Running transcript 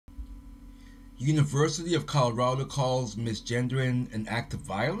University of Colorado calls misgendering an act of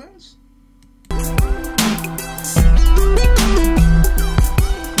violence?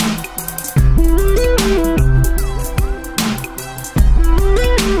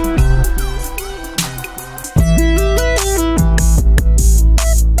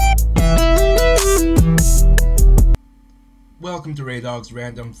 Welcome to Ray Dog's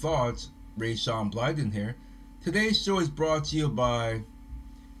Random Thoughts. Ray Sean Blyden here. Today's show is brought to you by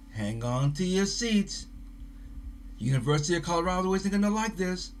hang on to your seats. University of Colorado isn't going to like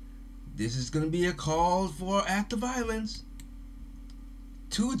this. This is going to be a call for act of violence.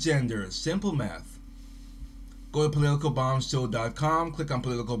 Two genders, simple math. Go to politicalbombshow.com, click on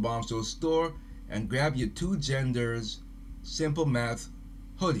Political Bomb Show store, and grab your two genders, simple math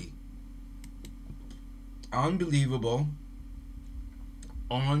hoodie. Unbelievable.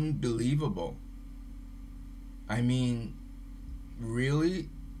 Unbelievable. I mean, really?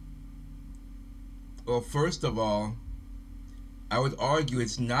 Well, first of all, I would argue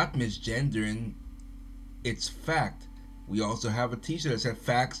it's not misgendering, it's fact. We also have a t-shirt that said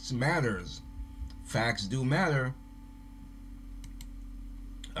facts matters. Facts do matter.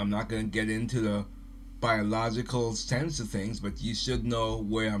 I'm not going to get into the biological sense of things, but you should know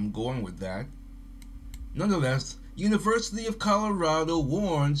where I'm going with that. Nonetheless, University of Colorado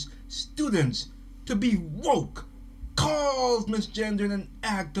warns students to be woke, calls misgendering an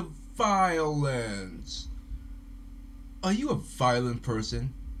act of violence. Are you a violent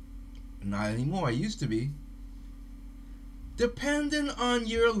person? Not anymore, I used to be. Depending on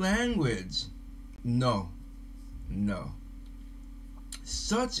your language. No.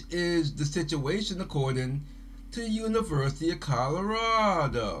 Such is the situation according to the University of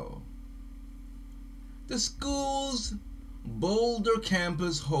Colorado. The school's Boulder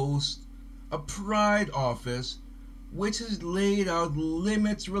campus hosts a pride office which has laid out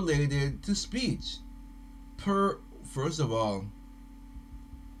limits related to speech. First of all,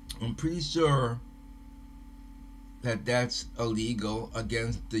 I'm pretty sure that that's illegal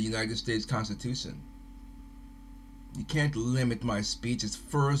against the United States Constitution. You can't limit my speech. Its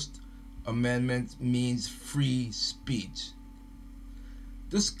First Amendment means free speech.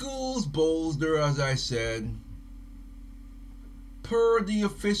 The school's Boulder, as I said, per the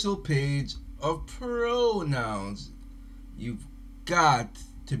official page of pronouns. You've got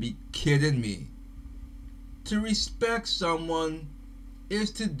to be kidding me. To respect someone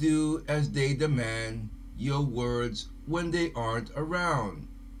is to do as they demand your words when they aren't around.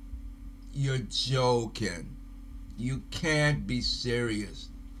 You're joking. You can't be serious.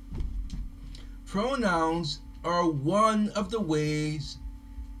 Pronouns are one of the ways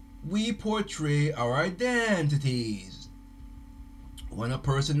we portray our identities. When a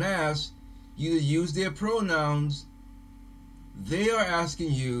person asks you to use their pronouns, they are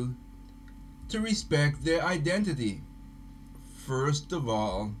asking you to respect their identity. First of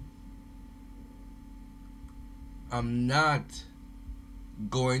all, I'm not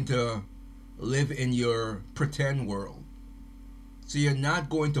going to live in your pretend world. So you're not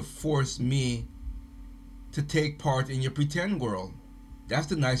going to force me to take part in your pretend world. That's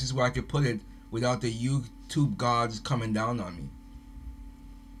the nicest way I could put it without the YouTube gods coming down on me.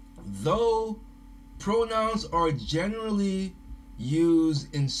 Though pronouns are generally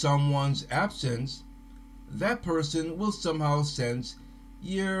used in someone's absence, that person will somehow sense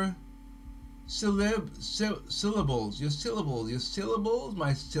your syllables.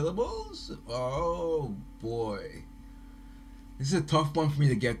 My syllables? Oh boy. This is a tough one for me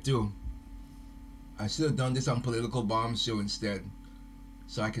to get through. I should have done this on Political Bomb Show instead,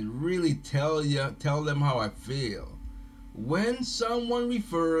 so I could really tell them how I feel. When someone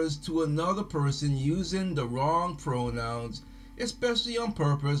refers to another person using the wrong pronouns, especially on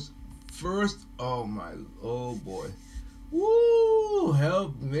purpose, first, oh boy. Woo!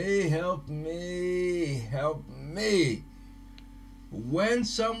 Help me. When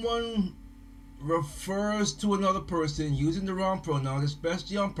someone refers to another person using the wrong pronouns,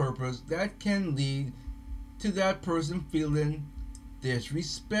 especially on purpose, that can lead to that person feeling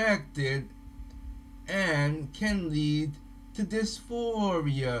disrespected and can lead to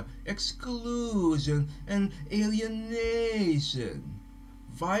dysphoria, exclusion, and alienation.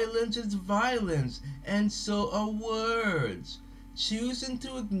 Violence is violence, and so are words. Choosing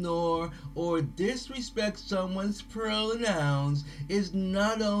to ignore or disrespect someone's pronouns is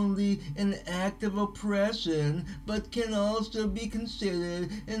not only an act of oppression, but can also be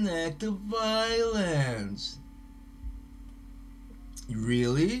considered an act of violence.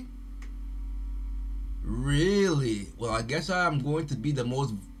 Really? Really? Well, I guess I'm going to be the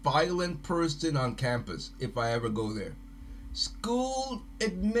most violent person on campus if I ever go there. School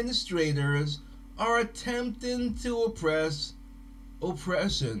administrators are attempting to oppress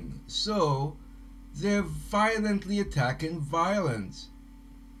oppression, so they're violently attacking violence.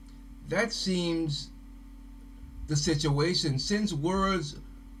 That seems the situation, since words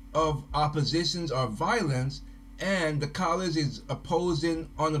of oppositions are violence and the college is opposing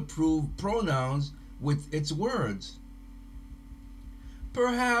unapproved pronouns with its words.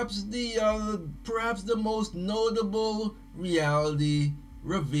 Perhaps the most notable reality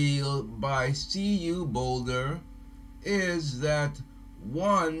revealed by CU Boulder is that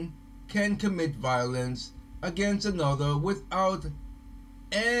one can commit violence against another without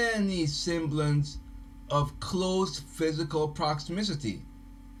any semblance of close physical proximity.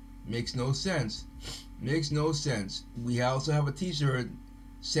 Makes no sense. Makes no sense. We also have a t-shirt,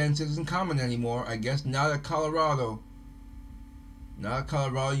 sense isn't common anymore. I guess not at Colorado. Not at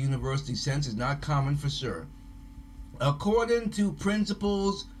Colorado University. Sense is not common for sure. According to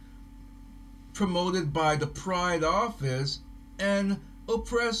principles promoted by the Pride Office, an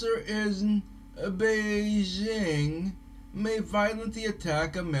oppressor in Beijing may violently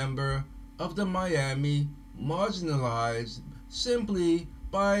attack a member of the Miami marginalized simply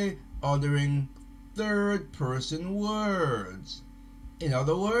by uttering third-person words. In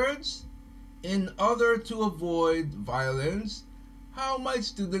other words, in order to avoid violence, how might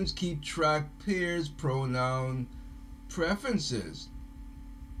students keep track peers' pronoun preferences?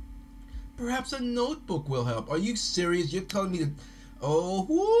 Perhaps a notebook will help. Are you serious? You're telling me that? Oh,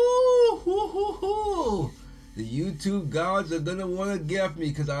 the YouTube gods are gonna want to get me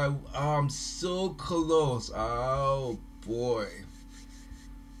because I'm so close. Oh boy.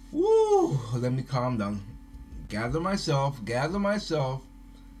 Woo! Let me calm down. Gather myself,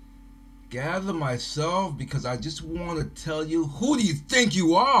 because I just want to tell you, who do you think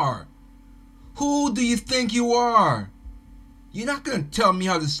you are? Who do you think you are? You're not going to tell me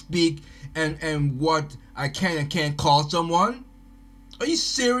how to speak and what I can and can't call someone. Are you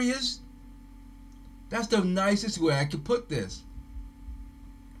serious? That's the nicest way I could put this.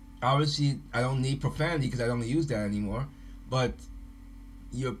 Obviously, I don't need profanity because I don't use that anymore. But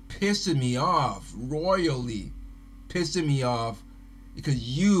you're pissing me off, royally pissing me off, because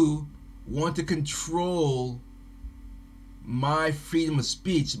you want to control my freedom of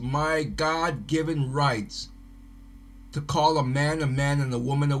speech, my God-given rights to call a man and a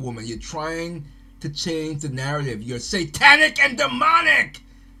woman a woman. You're trying to change the narrative. You're satanic and demonic.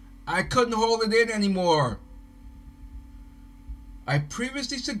 I couldn't hold it in anymore. I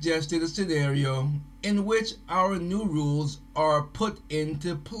previously suggested a scenario in which our new rules are put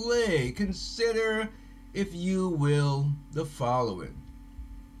into play. Consider, if you will, the following.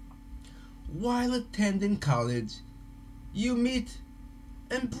 While attending college, you meet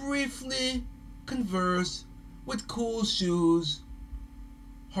and briefly converse with Cool Shoes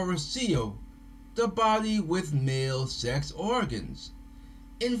Horacio, the body with male sex organs,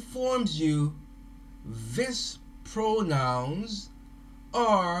 informs you this pronouns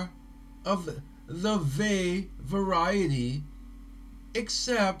are of the they variety,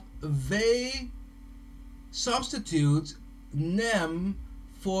 except they substitutes nem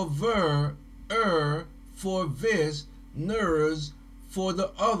for ver, for vis, ners for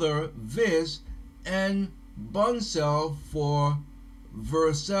the other vis, and buncel for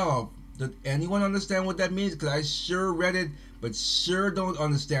verself. Does anyone understand what that means? Because I sure read it, but sure don't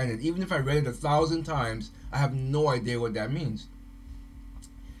understand it. Even if I read it 1,000 times, I have no idea what that means.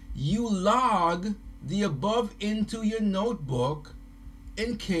 You log the above into your notebook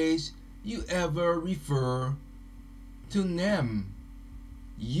in case you ever refer to nem.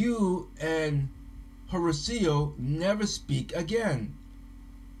 You and Horacio never speak again.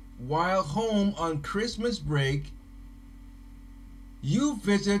 While home on Christmas break, you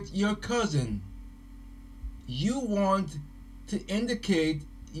visit your cousin. You want to indicate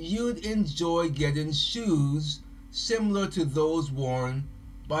you'd enjoy getting shoes similar to those worn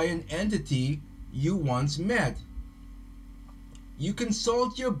by an entity you once met. You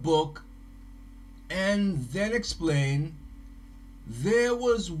consult your book and then explain, there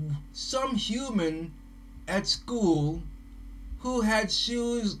was some human at school who had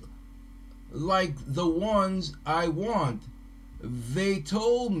shoes like the ones I want. They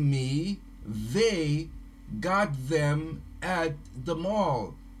told me they got them at the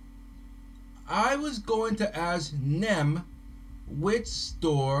mall. I was going to ask Nem which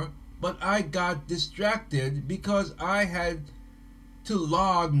store, but I got distracted because I had to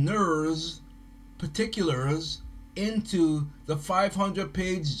log NERS particulars into the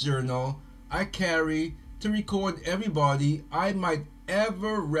 500-page journal I carry to record everybody I might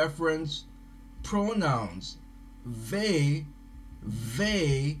ever reference pronouns. They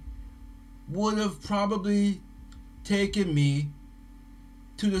would have probably taken me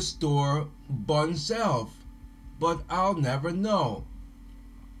to the store self, but I'll never know.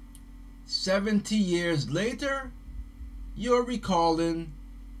 70 years later, you're recalling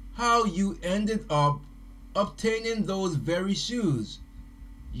how you ended up obtaining those very shoes.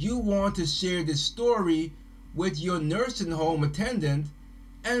 You want to share this story with your nursing home attendant,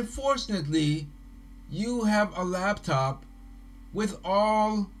 and fortunately, you have a laptop with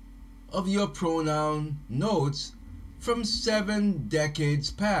all of your pronoun notes from 7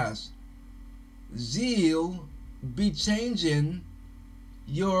 decades past. Zeal be changing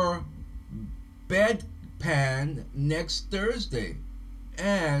your bedpan next Thursday,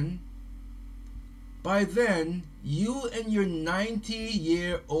 and by then you and your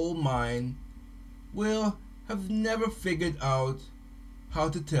 90-year-old mind will have never figured out how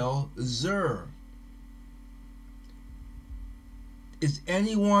to tell Zer. Is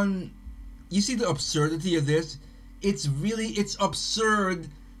anyone, you see the absurdity of this? It's absurd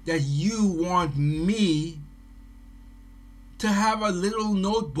that you want me to have a little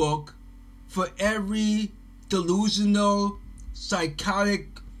notebook for every delusional, psychotic,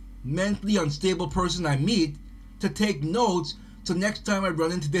 mentally unstable person I meet to take notes, so next time I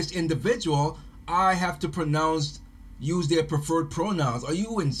run into this individual, I have to use their preferred pronouns. Are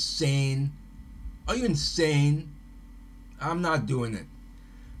you insane? Are you insane? I'm not doing it.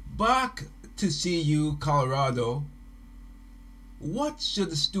 Back to CU, Colorado. What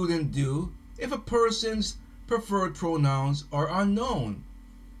should the student do if a person's preferred pronouns are unknown?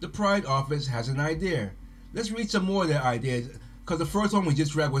 The Pride Office has an idea. Let's read some more of their ideas, because the first one we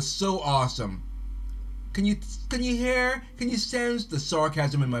just read was so awesome. Can you sense the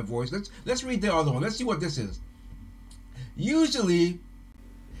sarcasm in my voice? Let's read the other one. Let's see what this is. Usually,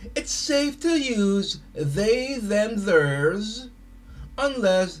 it's safe to use they, them, theirs,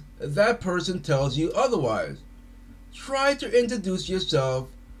 unless that person tells you otherwise. Try to introduce yourself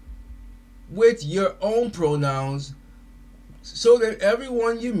with your own pronouns so that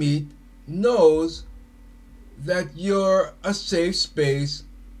everyone you meet knows that you're a safe space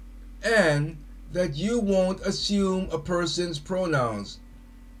and that you won't assume a person's pronouns.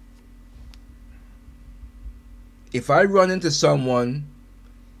 If I run into someone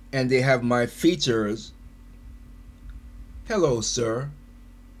and they have my features, hello, sir.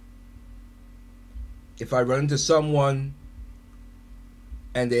 If I run into someone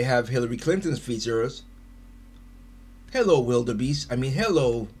and they have Hillary Clinton's features, hello, wildebeest.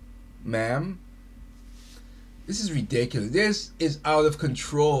 Hello, ma'am. This is ridiculous. This is out of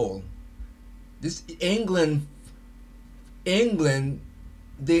control. This England,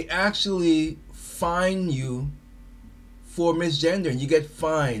 they actually fine you for misgendering. You get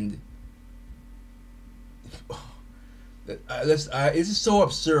fined. This is so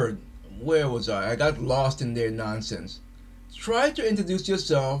absurd. Where was I? I got lost in their nonsense. Try to introduce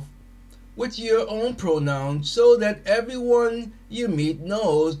yourself with your own pronouns so that everyone you meet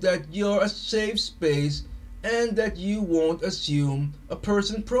knows that you're a safe space and that you won't assume a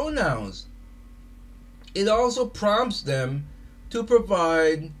person's pronouns. It also prompts them to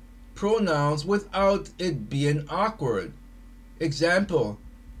provide pronouns without it being awkward. Example,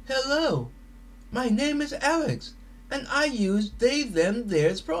 hello, my name is Alex, and I use they, them,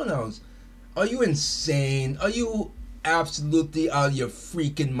 theirs pronouns. Are you insane? Are you absolutely out of your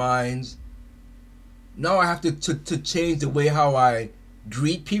freaking minds? Now I have to change the way how I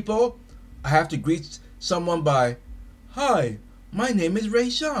greet people. I have to greet someone by, hi, my name is Ray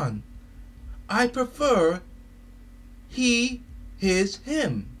Sean. I prefer he, his,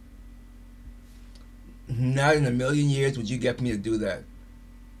 him. Not in a million years would you get me to do that.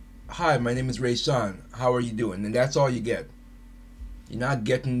 Hi, my name is Ray Sean. How are you doing? And that's all you get. You're not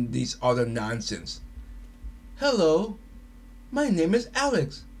getting these other nonsense. Hello, my name is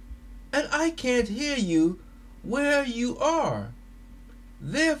Alex, and I can't hear you where you are.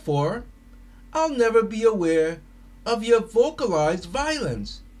 Therefore, I'll never be aware of your vocalized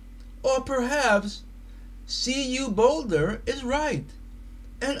violence. Or perhaps CU Boulder is right,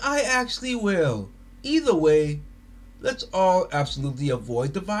 and I actually will. Either way, let's all absolutely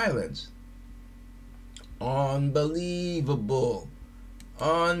avoid the violence. Unbelievable.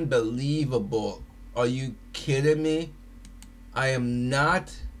 Unbelievable. Are you kidding me? I am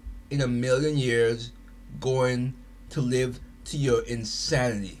not in a million years going to live to your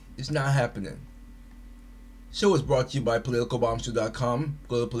insanity. It's not happening. Show is brought to you by politicalbombshell.com.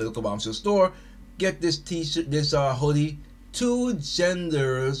 Go to Political Bombshell store. Get this t-shirt, this hoodie. 2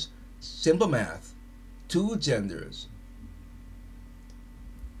 genders. Simple math. 2 genders.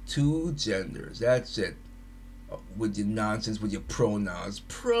 2 genders. That's it. with your nonsense with your pronouns.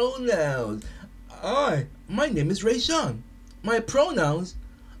 Pronouns. My name is Rayshawn. My pronouns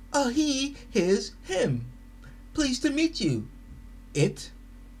are he, his, him. Pleased to meet you. It.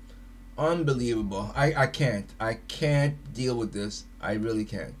 Unbelievable. I can't deal with this. I really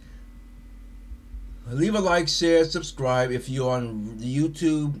can't. Leave a like, share, subscribe if you're on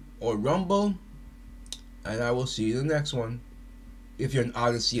YouTube or Rumble. And I will see you in the next one. If you're on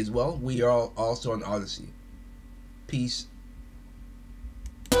Odyssey as well, we are also on Odyssey. Peace.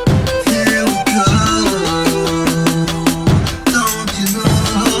 Here we go.